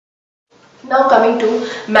Now coming to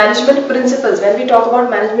management principles. When we talk about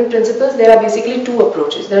management principles, there are basically two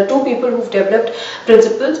approaches. There are two people who've developed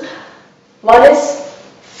principles. One is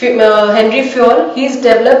Henry Fayol. He's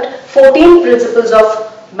developed 14 principles of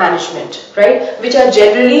management, right? Which are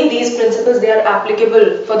generally, these principles, they are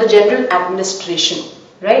applicable for the general administration,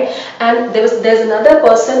 right? And there's another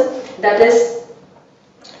person, that is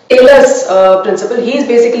Taylor's principle. He's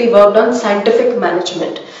basically worked on scientific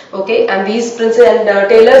management. Okay, and these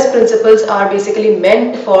Taylor's principles are basically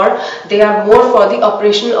meant for, they are more for the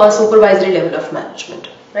operational or supervisory level of management,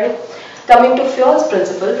 right? Coming to Fayol's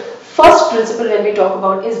principle, first principle when we talk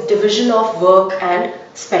about is division of work and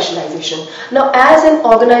specialization. Now, as an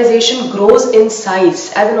organization grows in size,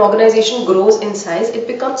 it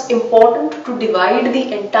becomes important to divide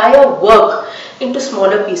the entire work into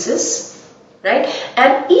smaller pieces, right?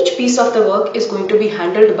 And each piece of the work is going to be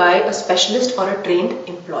handled by a specialist or a trained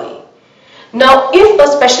employee. Now, if a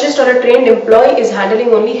specialist or a trained employee is handling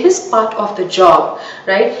only his part of the job,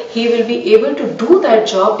 right, he will be able to do that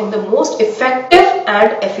job in the most effective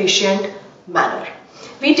and efficient manner.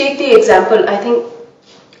 We take the example, I think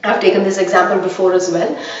I've taken this example before as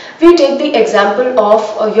well. We take the example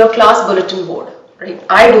of your class bulletin board. Right?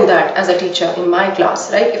 I do that as a teacher in my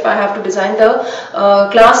class, right? If I have to design the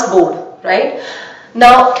class board, right?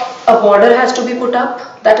 Now, a border has to be put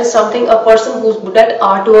up. That is something a person who's good at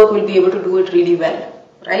artwork will be able to do it really well,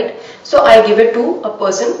 right? So I give it to a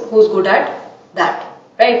person who's good at that,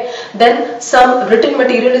 right? Then some written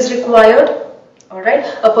material is required. Alright,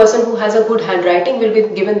 a person who has a good handwriting will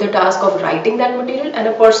be given the task of writing that material, and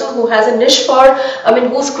a person who has a niche for,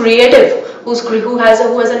 who's creative, who has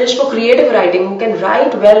a niche for creative writing, who can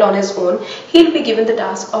write well on his own, he'll be given the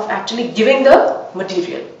task of actually giving the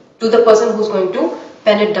material to the person who's going to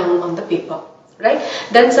pen it down on the paper, right?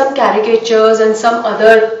 Then some caricatures and some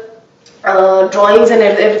other drawings and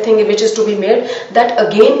everything which is to be made, that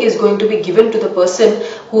again is going to be given to the person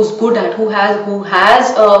who's good at, who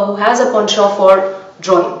has a penchant for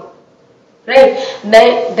drawing, right?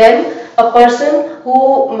 Then a person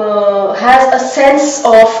who has a sense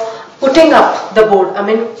of putting up the board.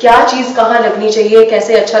 क्या चीज कहाँ लगनी चाहिए,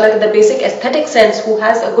 कैसे अच्छा लगे, the basic aesthetic sense, who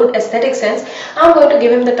has a good aesthetic sense, I'm going to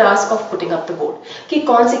give him the task of putting up the board. कि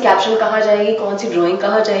कौन सी caption कहाँ जाएगी, कौन सी drawing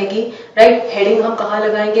कहाँ जाएगी, right? Heading हम कहाँ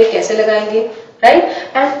लगाएंगे, कैसे लगाएंगे, right?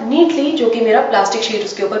 And neatly, जो कि मेरा plastic sheet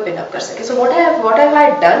उसके ऊपर pin up कर सके. So what have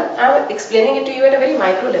I done? I'm explaining it to you at a very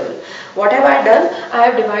micro level. What have I done? I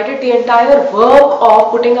have divided the entire work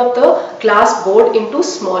of putting up the class board into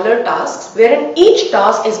smaller tasks, wherein each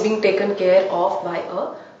task is being taken care of by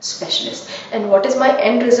a specialist. And what is my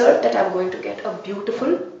end result? That I'm going to get a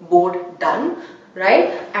beautiful board done,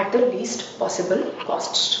 right, at the least possible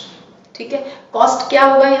cost. ठीक है? Cost क्या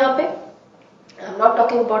होगा यहाँ पे? I'm not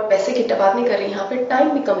talking about पैसे की बात नहीं कर रही यहाँ पे.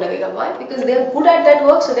 Time भी कम लगेगा. Why? Because they are good at that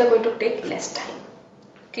work, so they are going to take less time.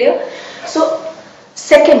 Clear? So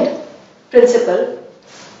second principle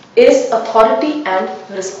is authority and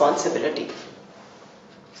responsibility.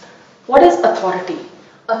 What is authority?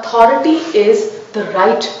 Authority is the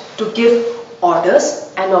right to give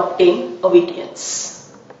orders and obtain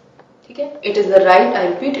obedience. Okay? It is the right, I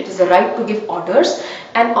repeat, it is the right to give orders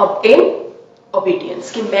and obtain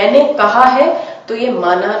obedience. कि मैंने कहा है तो ये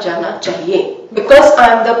माना जाना चाहिए. Because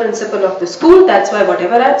I am the principal of the school, that's why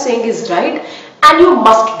whatever I am saying is right and you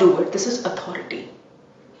must do it. This is authority.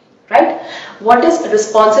 Right? What is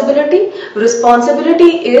responsibility?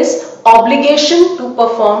 Responsibility is obligation to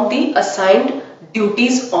perform the assigned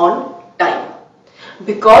duties on time.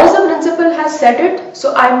 Because the principal has said it,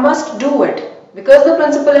 so I must do it. Because the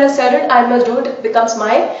principal has said it, I must do it. It becomes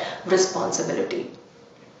my responsibility.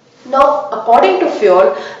 Now, according to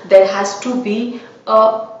Fayol, there has to be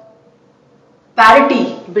a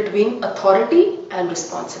parity between authority and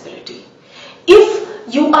responsibility.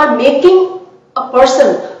 If you are making a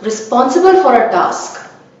person responsible for a task,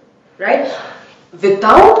 right,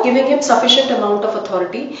 without giving him sufficient amount of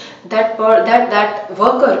authority, that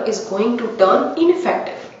worker is going to turn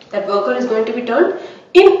ineffective. That worker is going to be turned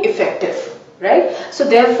ineffective, right? So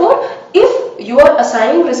therefore, if you are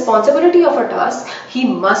assigning responsibility of a task, he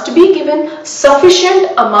must be given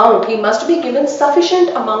sufficient amount. He must be given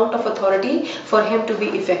sufficient amount of authority for him to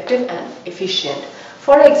be effective and efficient.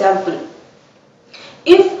 For example,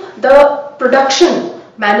 if the production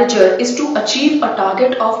manager is to achieve a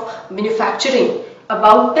target of manufacturing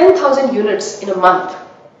about 10,000 units in a month,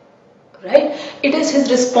 right? It is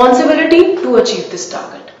his responsibility to achieve this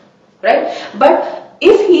target, right? But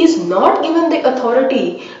if he is not given the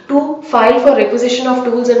authority to file for requisition of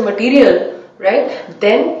tools and material, right,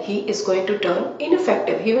 then he is going to turn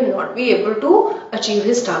ineffective. He will not be able to achieve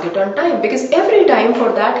his target on time, because every time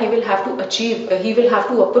for that he will have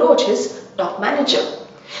to approach his top manager.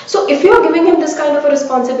 So if you are giving him this kind of a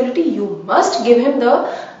responsibility, you must give him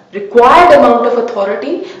the required amount of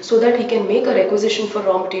authority so that he can make a requisition for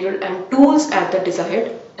raw material and tools at the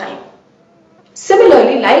desired time.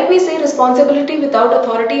 Similarly, like we say, responsibility without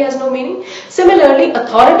authority has no meaning. Similarly,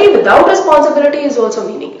 authority without responsibility is also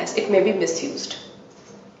meaningless. It may be misused.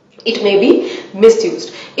 It may be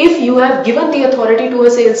misused. If you have given the authority to a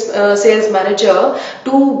sales manager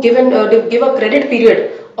to give a credit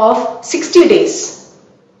period of 60 days,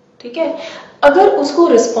 ठीक है, अगर उसको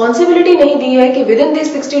responsibility नहीं दी है कि within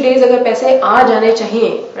these 60 days अगर पैसे आ जाने चाहिए,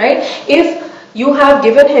 right? If you have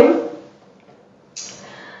given him,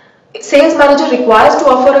 sales manager requires to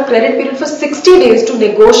offer a credit period for 60 days to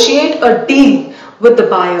negotiate a deal with the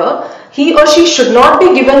buyer, he or she should not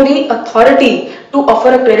be given the authority to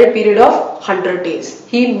offer a credit period of 100 days.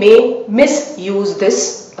 He may misuse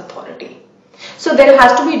this authority. So there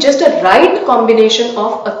has to be just a right combination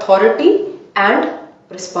of authority and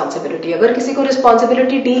responsibility. अगर किसी को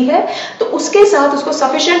responsibility दी है तो उसके साथ उसको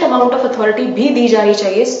sufficient amount of authority भी दी जानी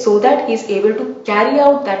चाहिए so that he is able to carry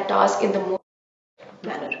out that task in the most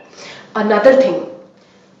manner. Another thing,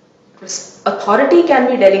 authority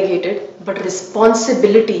can be delegated, but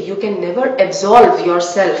responsibility, you can never absolve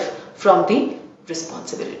yourself from the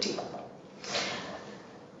responsibility.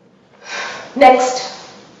 Next,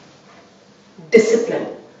 discipline.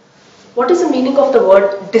 What is the meaning of the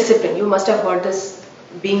word discipline? You must have heard this.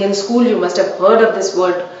 Being in school, you must have heard of this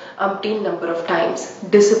word umpteen number of times.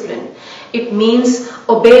 Discipline. It means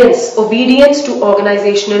obedience to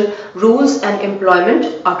organizational rules and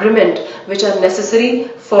employment agreement which are necessary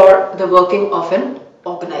for the working of an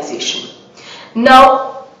organization.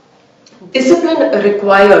 Now, discipline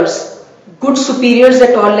requires good superiors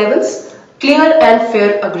at all levels, clear and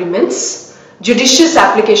fair agreements, judicious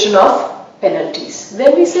application of penalties.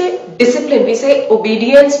 When we say discipline, we say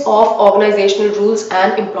obedience of organizational rules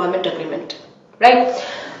and employment agreement, right?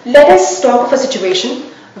 Let us talk of a situation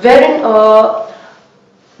wherein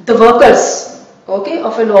the workers, okay,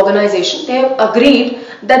 of an organization, they have agreed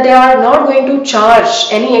that they are not going to charge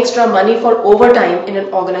any extra money for overtime in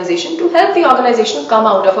an organization to help the organization come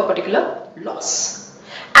out of a particular loss.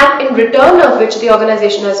 And in return of which the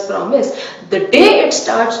organization has promised, the day it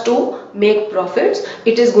starts to make profits,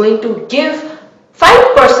 it is going to give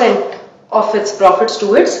 5% of its profits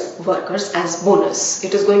to its workers as bonus.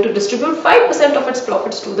 It is going to distribute 5% of its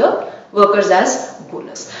profits to the workers as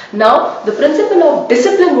bonus. Now, the principle of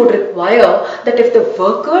discipline would require that if the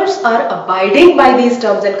workers are abiding by these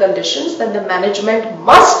terms and conditions, then the management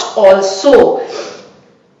must also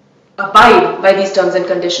abide by these terms and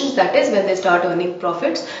conditions. That is, when they start earning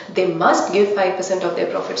profits, they must give 5% of their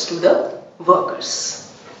profits to the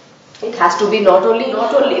workers. It has to be not only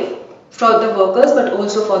for the workers but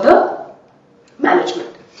also for the management.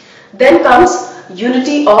 Then comes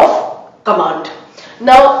unity of command.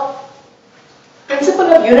 Now, principle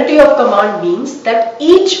of unity of command means that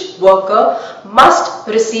each worker must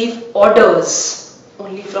receive orders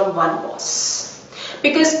only from one boss.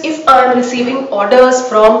 Because if I am receiving orders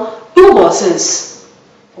from two bosses,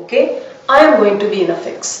 okay, I am going to be in a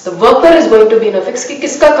fix. The worker is going to be in a fix कि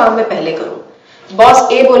किसका काम मैं पहले करूं.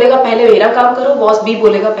 Boss A बोलेगा पहले मेरा काम करो, boss B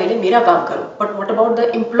बोलेगा पहले मेरा काम करो. But what about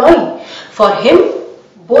the employee? For him,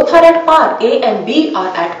 both are at par. A and B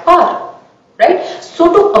are at par, right?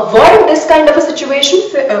 So to avoid this kind of a situation,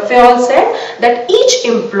 Fayol said that each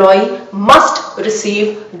employee must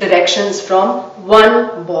receive directions from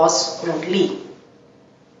one boss only.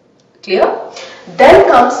 Clear? Then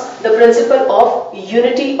comes the principle of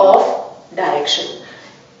unity of direction.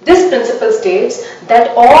 This principle states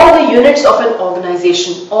that all the units of an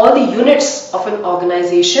organization,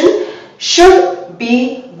 should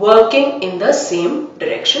be working in the same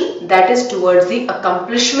direction, that is towards the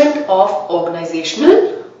accomplishment of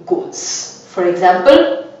organizational goals. For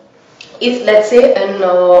example, if let's say an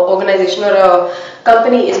organization or a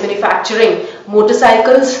company is manufacturing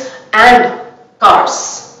motorcycles and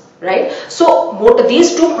cars, right? So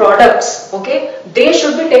these two products, okay, they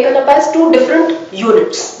should be taken up as two different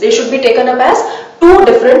units. They should be taken up as two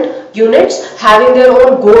different units having their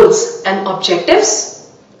own goals and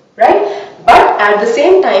objectives, right? But at the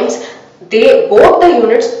same times, both the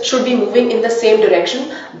units should be moving in the same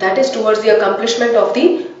direction, that is towards the accomplishment of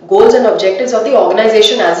the goals and objectives of the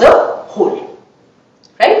organization as a whole,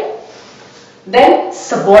 right? Then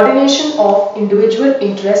subordination of individual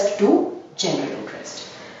interest to general interest.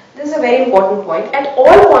 This is a very important point. At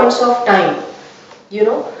all points of time, you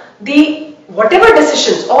know, the whatever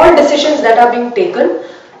decisions, all decisions that are being taken,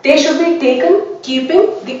 they should be taken keeping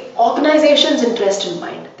the organization's interest in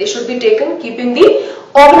mind. They should be taken keeping the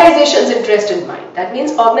organization's interest in mind. That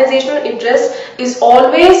means organizational interest is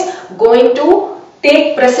always going to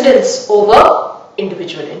take precedence over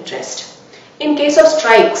individual interest. In case of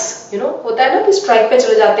strikes, होता है ना कि strike पे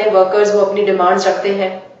चले जाते हैं workers, वो अपनी demands रखते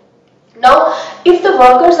हैं. Now, if the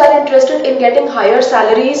workers are interested in getting higher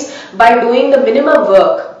salaries by doing the minimum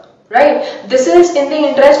work, right? This is in the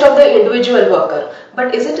interest of the individual worker.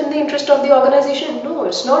 But is it in the interest of the organization? No,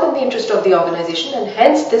 it's not in the interest of the organization, and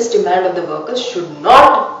hence this demand of the workers should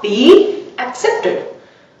not be accepted,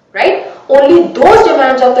 right? Only those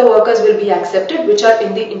demands of the workers will be accepted which are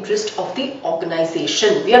in the interest of the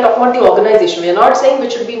organization. We are talking about the organization. We are not saying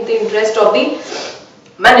which should be in the interest of the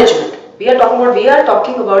management. We are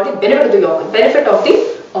talking about the benefit of the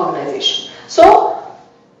organization. So,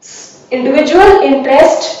 individual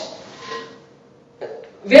interest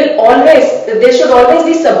there should always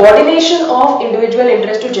be subordination of individual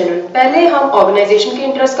interest to general. पहले हम organization के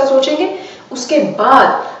interest का सोचेंगे, उसके बाद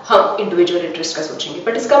हम individual interest का सोचेंगे.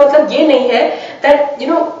 But इसका मतलब ये नहीं है that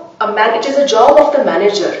it is a job of the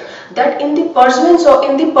manager that in the pursuance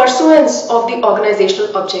of the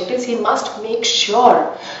organizational objectives, he must make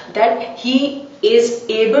sure that he is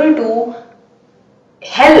able to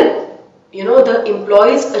help the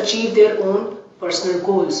employees achieve their own personal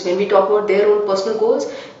goals. When we talk about their own personal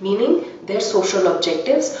goals, meaning their social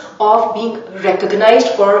objectives of being recognized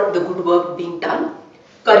for the good work being done,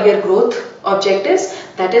 career growth objectives,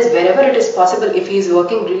 that is wherever it is possible, if he is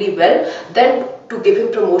working really well, then to give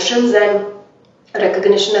him promotions and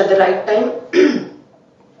recognition at the right time.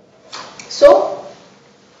 So,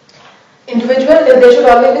 there should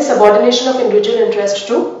always be subordination of individual interest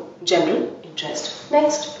to general interest.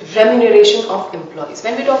 Next, remuneration of employees.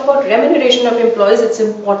 When we talk about remuneration of employees, it's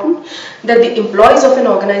important that the employees of an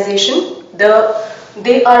organization,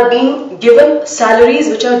 they are being given salaries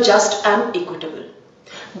which are just and equitable.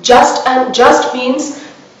 Just means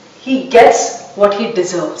he gets what he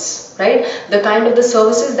deserves, right? The kind of the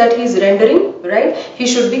services that he is rendering, right? He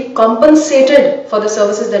should be compensated for the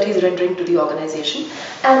services that he is rendering to the organization.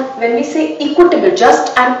 And when we say equitable,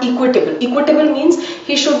 just and equitable means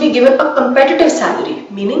he should be given a competitive salary,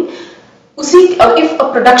 meaning if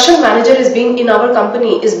a production manager in our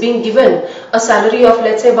company is being given a salary of,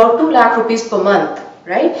 let's say, about 2 lakh rupees per month,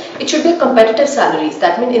 right? It should be competitive salaries.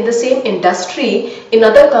 That means in the same industry, in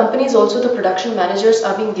other companies also the production managers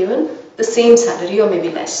are being given the same salary or maybe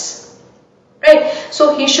less, right?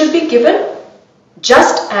 So he should be given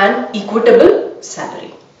just and equitable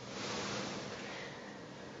salary.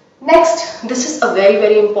 Next, this is a very,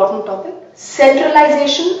 very important topic: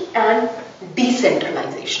 centralization and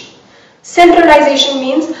decentralization. Centralization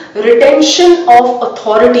means retention of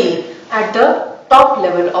authority at the top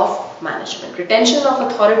level of management. Retention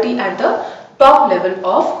of authority at the top level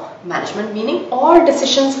of management, meaning all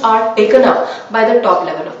decisions are taken up by the top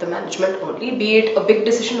level of the management only, be it a big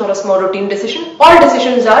decision or a small routine decision, all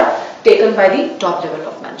decisions are taken by the top level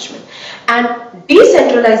of management. And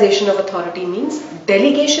decentralization of authority means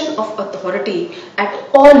delegation of authority at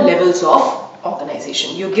all levels of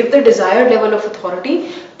organization. You give the desired level of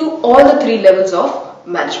authority to all the 3 levels of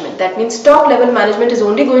management. That means top level management is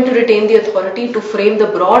only going to retain the authority to frame the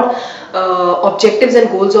broad objectives and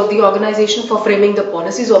goals of the organization, for framing the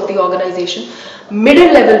policies of the organization.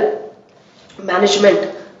 Middle level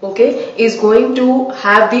management, okay, is going to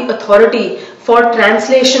have the authority for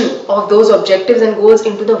translation of those objectives and goals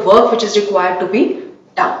into the work which is required to be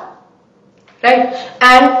done, right?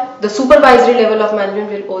 And the supervisory level of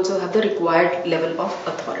management will also have the required level of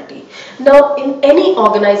authority. Now, in any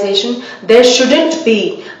organization, there shouldn't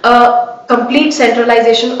be a complete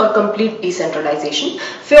centralization or complete decentralization.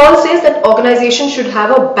 Fayol says that organization should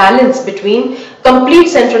have a balance between complete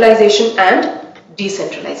centralization and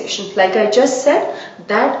decentralization. Like I just said,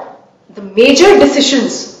 that the major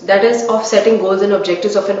decisions, that is of setting goals and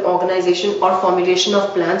objectives of an organization or formulation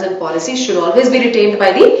of plans and policies, should always be retained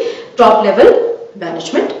by the top level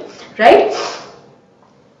management, right?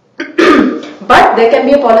 But there can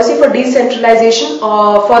be a policy for decentralization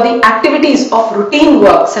for the activities of routine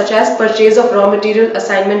work, such as purchase of raw material,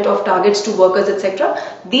 assignment of targets to workers, etc.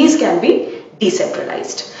 These can be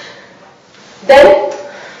decentralized. Then,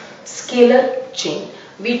 scalar chain.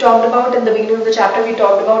 We talked about in the beginning of the chapter, we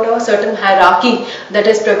talked about a certain hierarchy that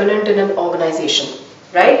is prevalent in an organization,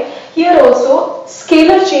 right? Here also,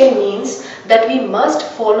 scalar chain means that we must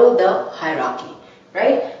follow the hierarchy,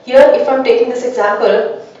 right? Here, if I'm taking this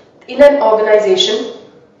example, in an organization,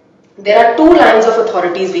 there are two lines of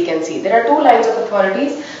authorities we can see. There are two lines of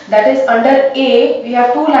authorities. That is, under A, we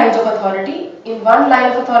have two lines of authority. In one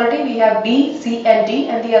line of authority, we have B, C and D,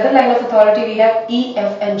 and the other line of authority, we have E,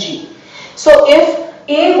 F and G. So if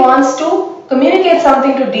A wants to communicate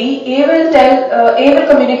something to D, A will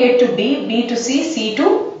communicate to B, B to C, C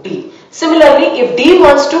to D. Similarly, if D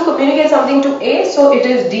wants to communicate something to A, so it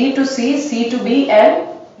is D to C, C to B and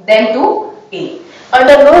then to A.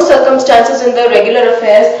 Under no circumstances in the regular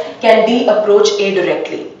affairs can D approach A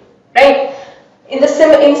directly, right? In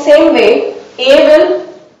same way, A will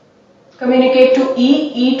communicate to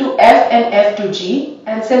E, E to F and F to G,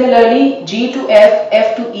 and similarly G to F,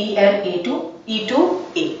 F to E and E to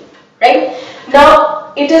A, right?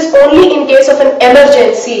 Now, it is only in case of an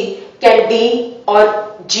emergency can D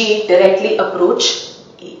or G directly approach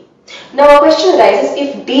E. Now, a question arises,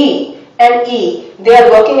 if D and E, they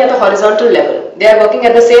are working at a horizontal level, they are working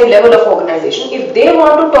at the same level of organization. If they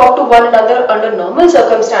want to talk to one another under normal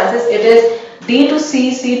circumstances, it is D to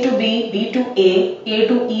C, C to B, B to A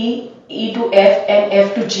to E, E to F and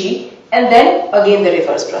F to G, and then again the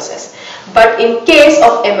reverse process. But in case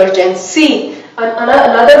of emergency,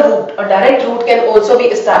 another route, a direct route can also be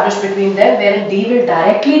established between them, wherein D will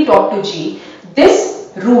directly talk to G.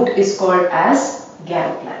 This route is called as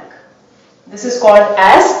gangplank. This is called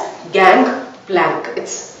as gangplank.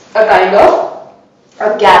 It's a kind of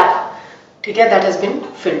a gap, okay, that has been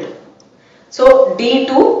filled. So D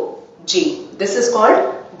to G, this is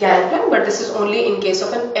called gangplank, but this is only in case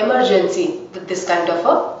of an emergency that this kind of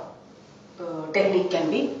a technique can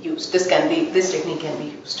be used. This technique can be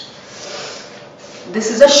used. This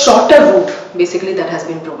is a shorter route basically that has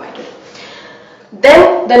been provided.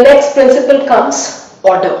 Then the next principle comes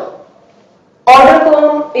order. Order को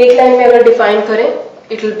हम एक line में अगर define करें,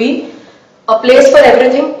 it will be a place for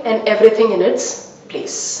everything and everything in its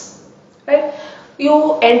place. Right?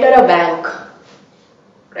 You enter a bank,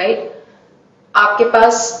 right? आपके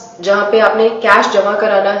पास जहाँ पे आपने कैश जमा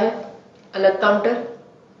कराना है अलग काउंटर,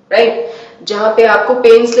 राइट? जहाँ पे आपको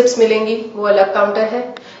पेन स्लिप्स मिलेंगी वो अलग काउंटर है,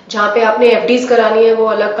 जहाँ पे आपने एफडीज करानी है वो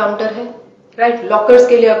अलग काउंटर है, राइट? लॉकर्स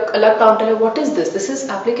के लिए अलग काउंटर है. What is this? This is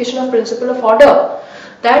application of principle of order,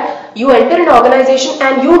 that you enter N organisation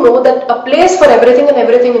and you know that a place for everything and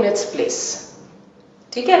everything in its place.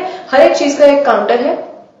 ठीक है, हर एक चीज का एक काउंटर है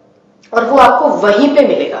और वो आपको वहीं पे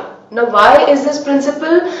मिलेगा. Now, why is this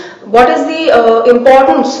principle? What is the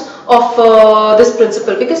importance of this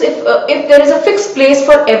principle? Because if there is a fixed place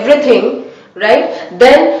for everything, right,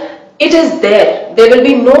 then it is there. There will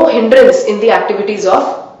be no hindrance in the activities of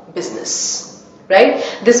business, right?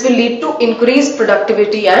 This will lead to increased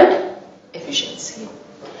productivity and efficiency.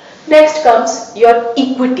 Next comes your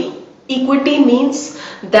equity. Equity means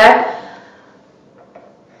that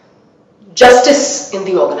justice in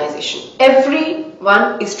the organization.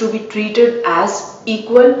 Everyone is to be treated as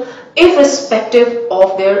equal, irrespective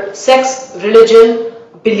of their sex, religion,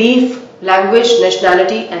 belief, language,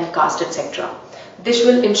 nationality and caste, etc. This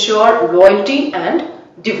will ensure loyalty and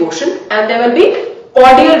devotion, and there will be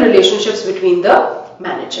cordial relationships between the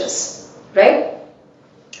managers, right?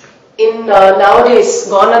 In nowadays,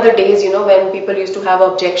 gone are the days, you know, when people used to have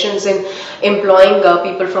objections in employing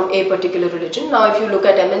people from a particular religion. Now, if you look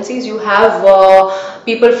at MNCs, you have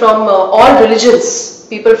people from all religions,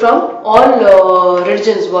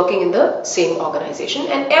 working in the same organization,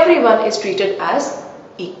 and everyone is treated as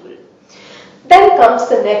equal. Then comes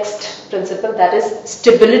the next principle, that is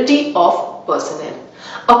stability of personnel.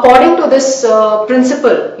 According to this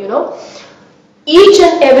principle, you know, each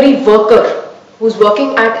and every worker who's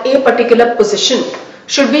working at a particular position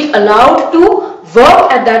should be allowed to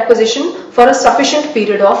work at that position for a sufficient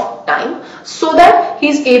period of time, so that he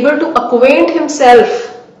is able to acquaint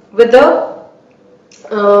himself with the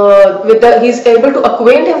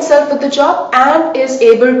job and is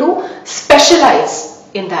able to specialize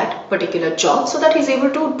in that particular job, so that he is able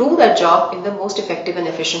to do that job in the most effective and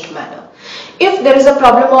efficient manner. If there is a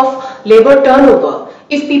problem of labor turnover,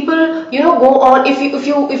 if people, you know, go on, if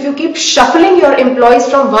you keep shuffling your employees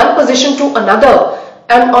from one position to another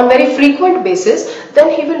and on very frequent basis, then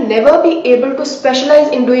he will never be able to specialize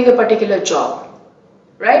in doing a particular job,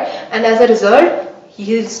 right? And as a result,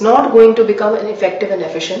 he is not going to become an effective and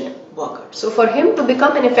efficient worker. So for him to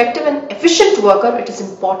become an effective and efficient worker, it is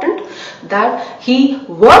important that he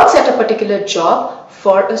works at a particular job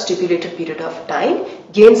for a stipulated period of time,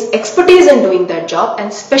 gains expertise in doing that job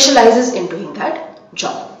and specializes in doing that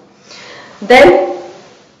job. Then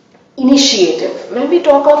initiative. When we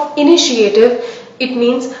talk of initiative, it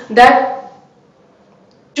means that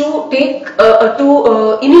to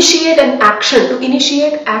initiate an action, to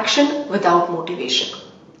initiate action without motivation,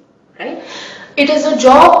 right? It is a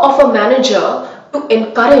job of a manager to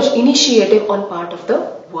encourage initiative on part of the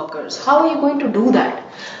workers. How are you going to do that?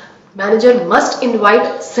 Manager must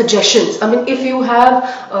invite suggestions. I mean, if you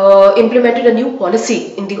have implemented a new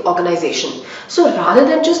policy in the organization, so rather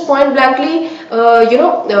than just point blankly,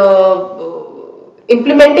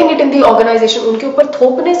 implementing it in the organization, उनके ऊपर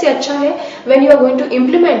थोपने से अच्छा है, when you are going to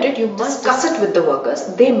implement it, you must discuss it with the workers.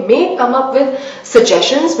 They may come up with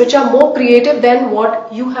suggestions which are more creative than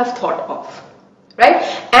what you have thought of. Right?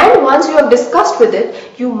 And once you have discussed with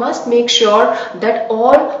it, you must make sure that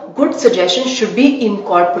all good suggestions should be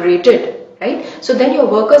incorporated. Right? So then your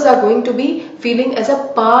workers are going to be feeling as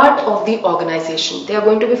a part of the organization. They are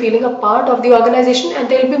going to be feeling a part of the organization, and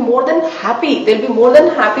they'll be more than happy. They'll be more than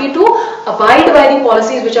happy to abide by the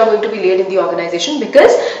policies which are going to be laid in the organization,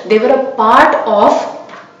 because they were a part of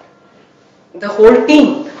the whole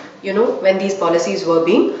team, when these policies were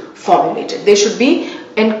being formulated. They should be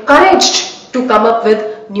encouraged to come up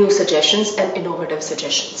with new suggestions and innovative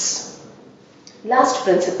suggestions. Last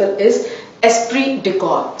principle is esprit de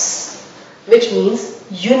corps, which means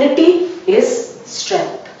unity is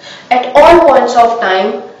strength. At all points of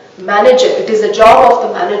time, it is the job of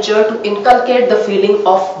the manager to inculcate the feeling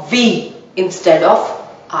of we instead of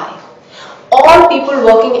I. All people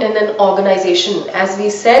working in an organization, as we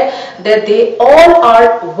said, that they all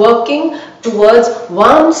are working towards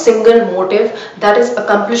one single motive, that is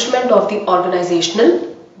accomplishment of the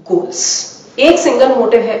organizational goals. एक single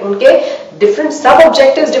motive है, उनके different sub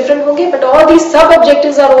objectives different होंगे, but all these sub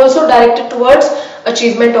objectives are also directed towards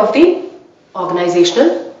achievement of the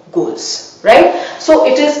organizational goals, right? So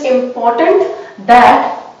it is important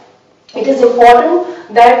that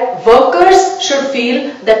workers should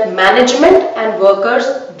feel that management and workers,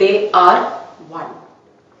 they are one.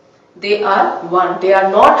 They are one. They are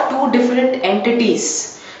not two different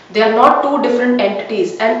entities. They are not two different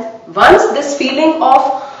entities. And once this feeling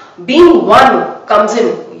of being one comes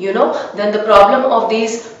in, then the problem of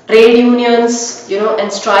these trade unions,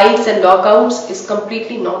 and strikes and lockouts is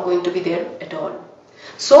completely not going to be there at all.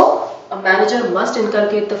 So a manager must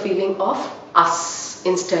inculcate the feeling of us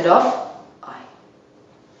instead of